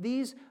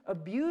these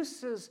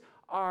abuses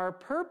are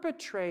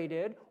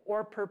perpetrated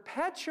or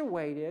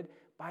perpetuated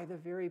by the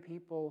very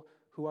people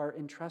who are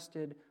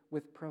entrusted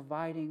with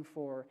providing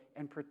for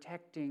and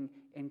protecting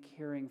and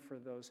caring for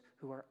those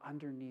who are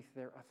underneath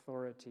their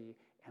authority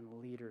and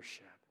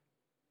leadership.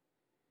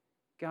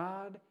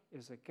 God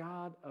is a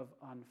God of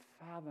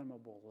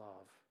unfathomable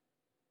love.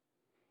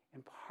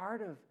 And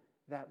part of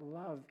that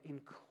love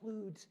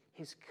includes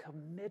his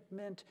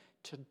commitment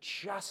to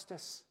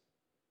justice.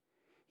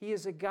 He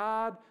is a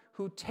God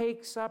who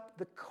takes up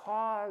the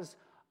cause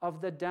of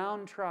the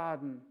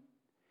downtrodden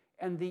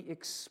and the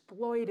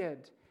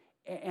exploited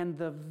and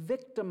the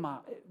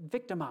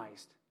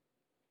victimized.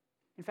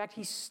 In fact,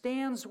 he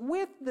stands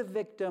with the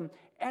victim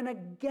and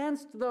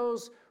against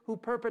those who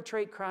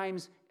perpetrate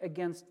crimes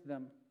against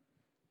them.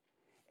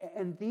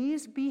 And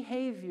these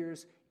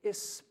behaviors,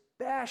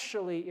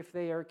 especially if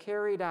they are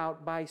carried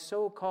out by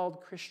so-called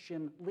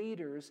Christian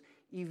leaders,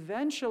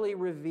 eventually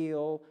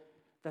reveal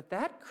that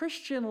that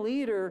Christian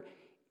leader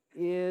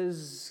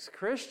is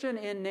Christian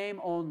in name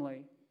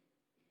only,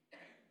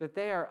 that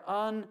they are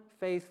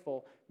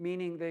unfaithful,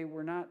 meaning they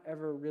were not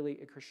ever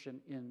really a Christian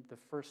in the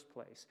first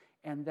place,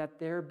 and that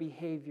their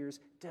behaviors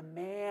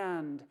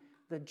demand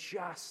the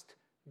just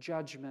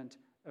judgment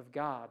of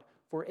God.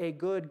 For a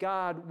good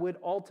God would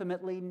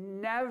ultimately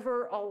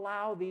never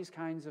allow these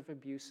kinds of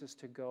abuses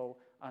to go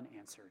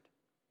unanswered.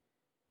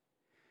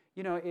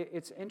 You know,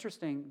 it's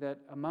interesting that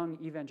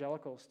among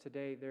evangelicals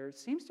today, there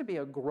seems to be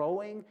a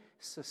growing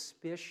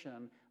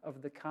suspicion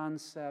of the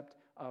concept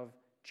of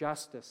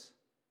justice.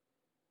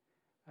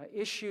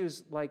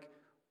 Issues like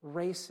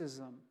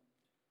racism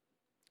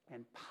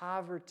and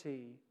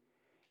poverty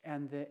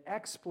and the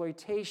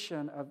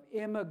exploitation of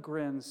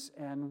immigrants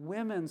and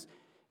women,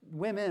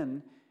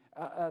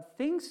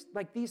 things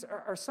like these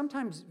are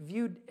sometimes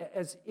viewed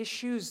as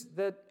issues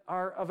that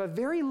are of a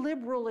very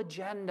liberal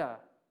agenda.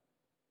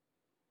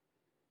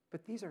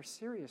 But these are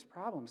serious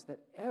problems that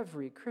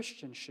every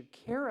Christian should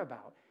care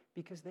about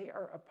because they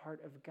are a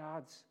part of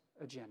God's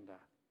agenda.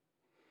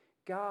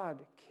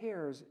 God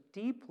cares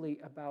deeply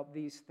about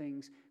these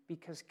things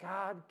because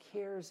God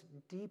cares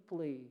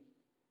deeply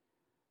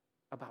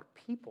about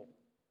people.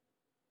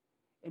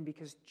 And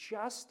because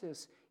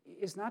justice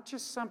is not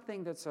just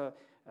something that's a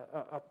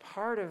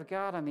part of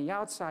God on the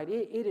outside,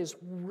 it is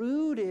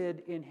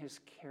rooted in his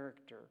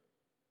character.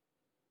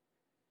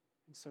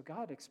 And so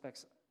God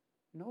expects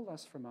no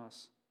less from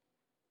us.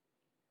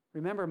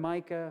 Remember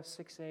Micah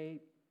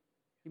 6:8?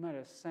 You might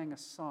have sang a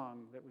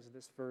song that was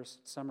this verse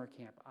at summer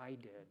camp. I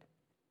did.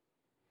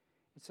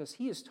 It says,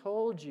 he has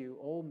told you,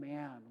 oh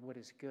man, what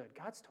is good.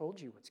 God's told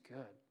you what's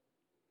good.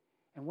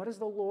 And what does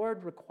the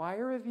Lord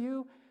require of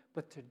you?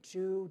 But to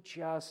do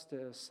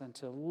justice and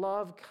to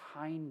love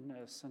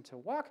kindness and to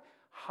walk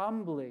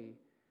humbly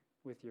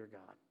with your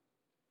God.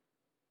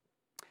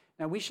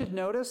 Now we should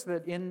notice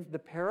that in the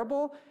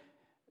parable,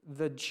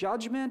 the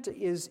judgment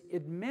is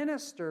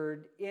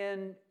administered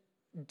in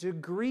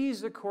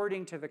degrees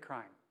according to the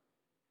crime.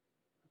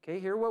 Okay,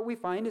 here what we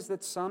find is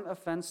that some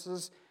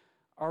offenses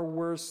are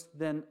worse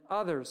than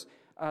others.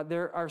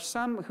 There are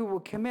some who will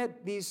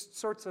commit these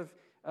sorts of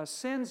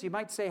sins, you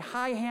might say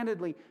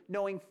high-handedly,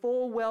 knowing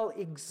full well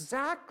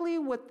exactly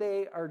what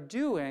they are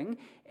doing,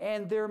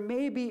 and there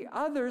may be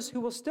others who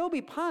will still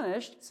be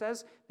punished. It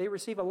says they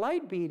receive a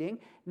light beating,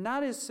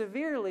 not as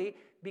severely,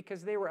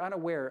 because they were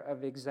unaware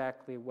of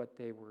exactly what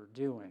they were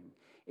doing.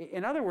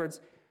 In other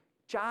words,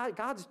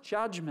 God's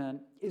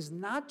judgment is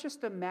not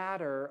just a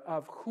matter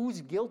of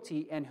who's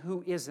guilty and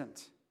who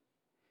isn't.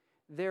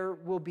 There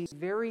will be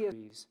various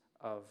degrees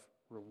of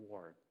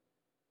reward.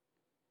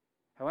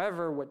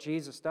 However, what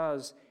Jesus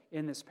does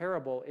in this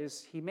parable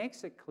is he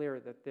makes it clear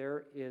that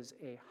there is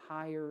a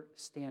higher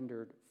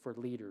standard for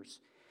leaders.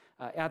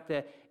 At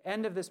the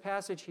end of this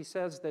passage, he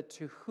says that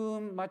to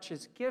whom much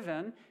is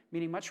given,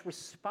 meaning much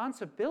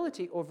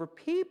responsibility over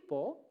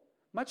people,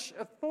 much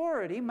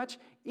authority, much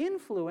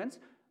influence,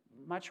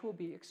 much will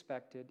be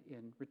expected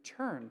in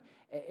return.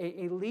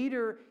 A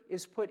leader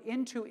is put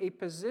into a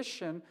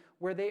position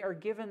where they are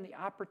given the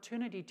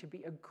opportunity to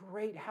be a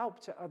great help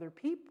to other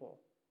people.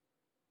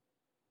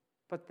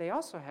 But they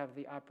also have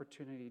the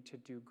opportunity to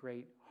do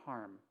great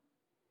harm.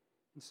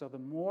 And so the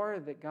more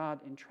that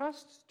God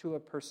entrusts to a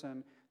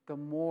person, the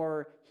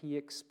more he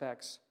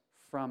expects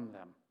from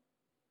them.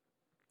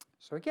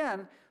 So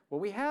again,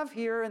 what we have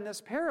here in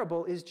this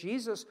parable is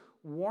Jesus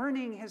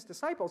warning his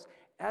disciples,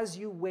 as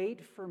you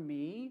wait for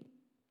me,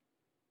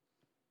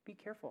 be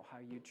careful how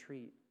you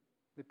treat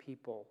the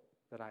people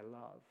that I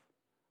love.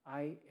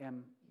 I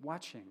am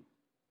watching.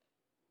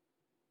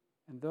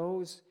 And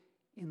those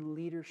in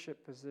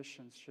leadership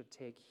positions should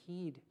take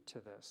heed to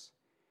this.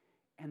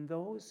 And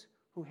those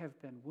who have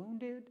been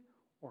wounded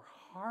or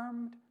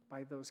harmed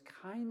by those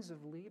kinds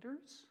of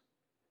leaders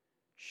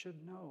should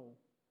know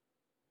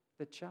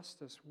that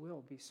justice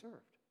will be served.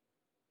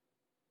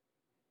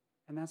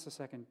 And that's the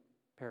second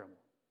parable.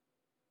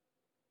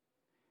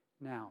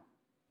 Now,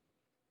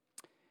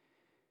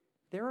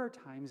 there are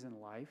times in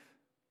life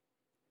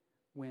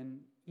when,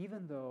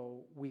 even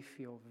though we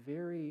feel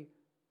very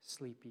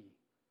sleepy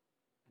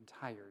and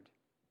tired,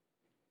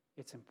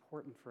 it's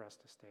important for us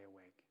to stay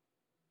awake.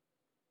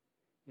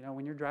 You know,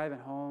 when you're driving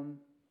home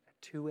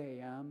at 2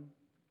 a.m.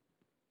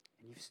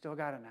 and you've still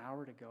got an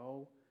hour to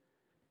go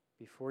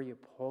before you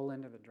pull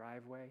into the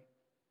driveway,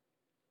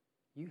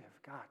 you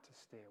have got to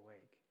stay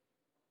awake.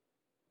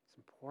 It's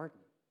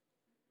important.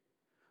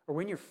 Or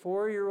when your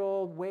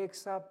 4-year-old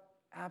wakes up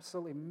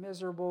absolutely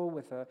miserable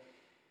with a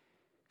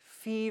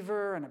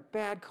fever and a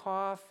bad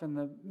cough in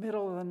the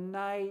middle of the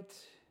night,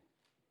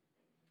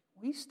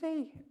 we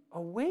stay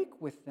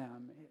awake with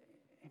them.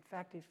 In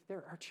fact, if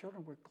they're our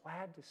children, we're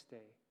glad to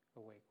stay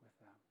awake with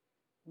them.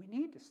 We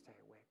need to stay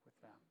awake with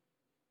them.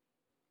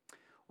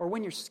 Or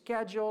when you're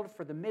scheduled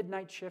for the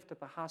midnight shift at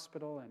the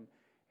hospital and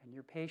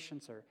your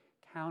patients are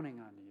counting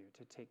on you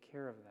to take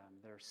care of them.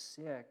 They're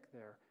sick,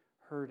 they're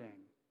hurting.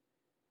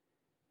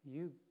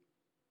 You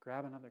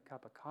grab another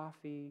cup of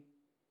coffee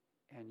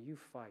and you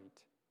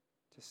fight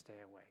to stay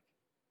awake.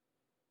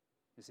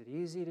 Is it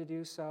easy to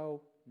do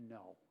so?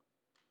 No.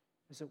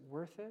 Is it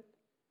worth it?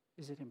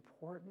 Is it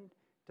important?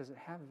 Does it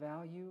have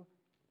value?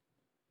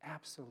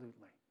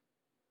 Absolutely.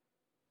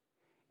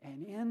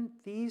 And in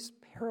these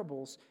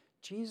parables,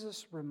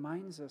 Jesus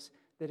reminds us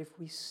that if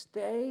we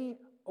stay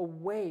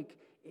awake,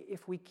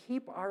 if we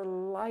keep our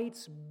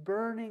lights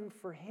burning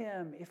for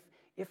him,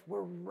 if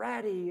we're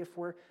ready, if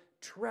we're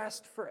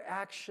dressed for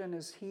action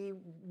as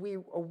we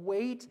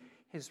await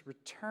his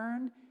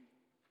return,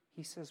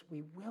 he says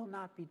we will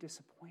not be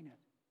disappointed.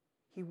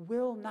 He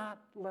will not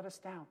let us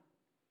down.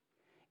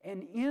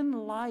 And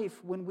in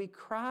life, when we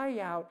cry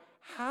out,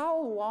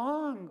 how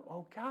long,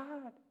 oh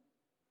God,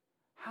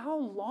 how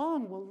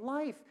long will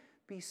life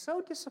be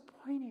so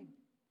disappointing?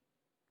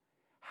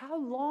 How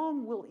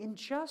long will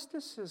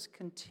injustices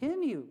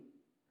continue?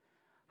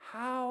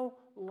 How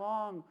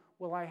long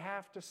will I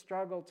have to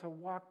struggle to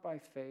walk by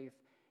faith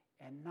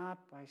and not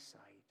by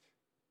sight?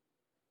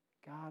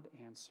 God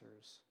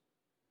answers,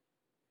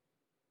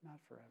 not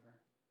forever.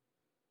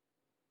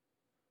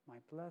 My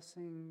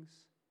blessings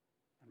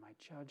and my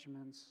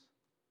judgments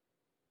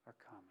are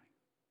coming.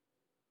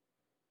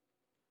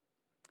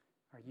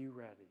 Are you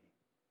ready?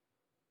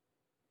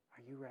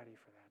 Are you ready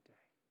for that day?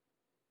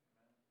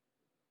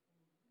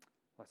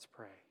 Let's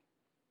pray.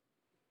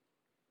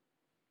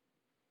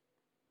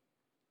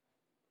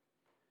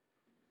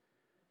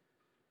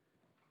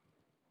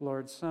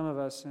 Lord, some of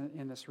us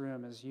in this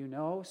room, as you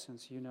know,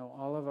 since you know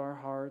all of our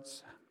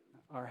hearts,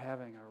 are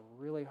having a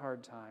really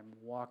hard time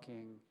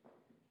walking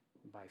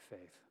by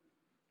faith.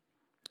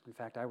 In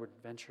fact, I would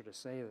venture to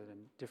say that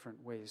in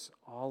different ways,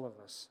 all of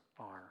us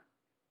are.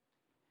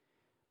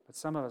 But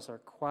some of us are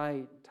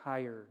quite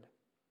tired.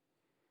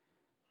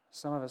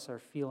 Some of us are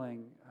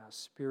feeling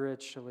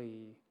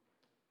spiritually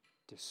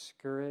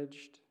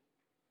discouraged.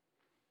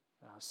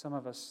 Some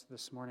of us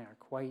this morning are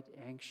quite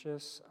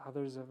anxious.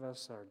 Others of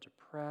us are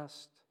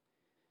depressed.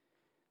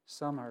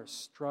 Some are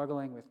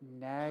struggling with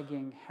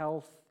nagging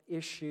health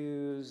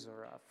issues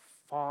or a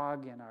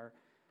fog in our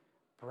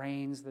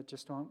brains that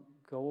just don't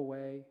go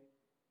away.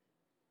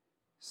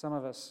 Some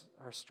of us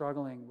are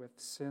struggling with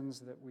sins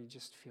that we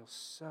just feel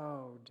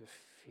so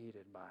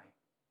defeated by.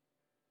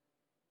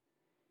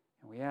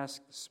 And we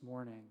ask this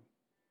morning,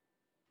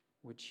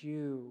 would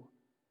you,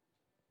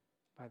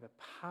 by the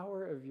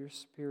power of your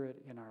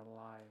Spirit in our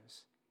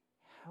lives,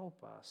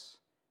 help us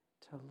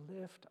to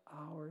lift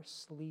our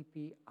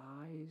sleepy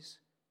eyes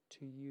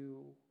to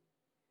you?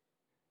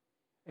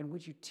 And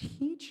would you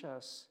teach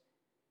us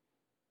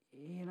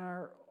in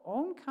our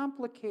own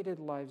complicated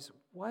lives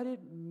what it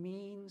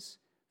means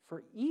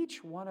for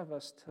each one of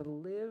us to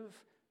live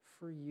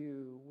for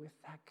you with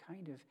that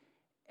kind of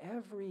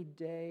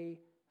everyday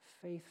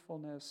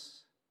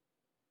faithfulness,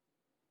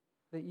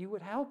 that you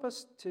would help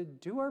us to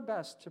do our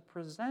best to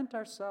present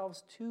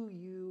ourselves to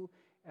you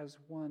as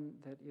one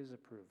that is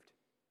approved.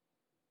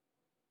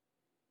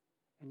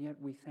 And yet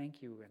we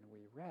thank you and we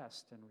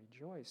rest and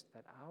rejoice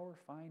that our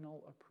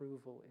final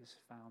approval is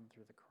found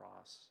through the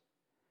cross.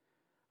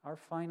 Our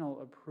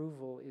final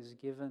approval is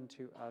given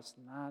to us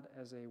not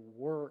as a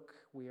work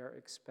we are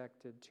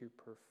expected to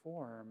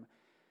perform,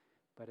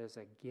 but as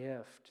a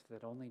gift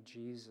that only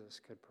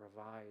Jesus could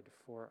provide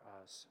for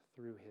us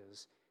through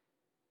his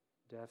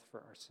death for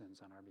our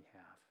sins on our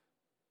behalf.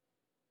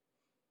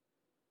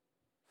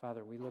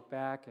 Father, we look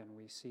back and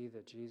we see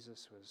that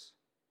Jesus was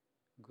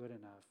good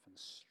enough and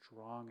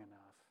strong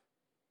enough,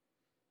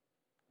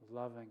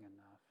 loving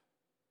enough,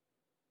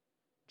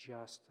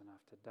 just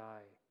enough to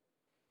die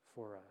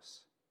for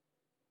us.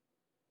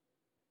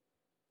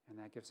 And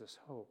that gives us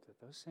hope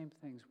that those same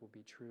things will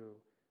be true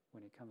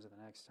when he comes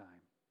the next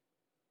time,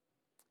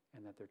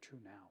 and that they're true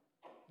now,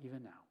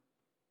 even now.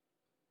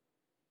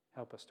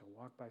 Help us to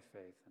walk by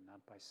faith and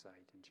not by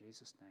sight. In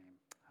Jesus' name,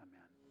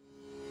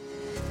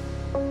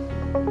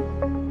 amen.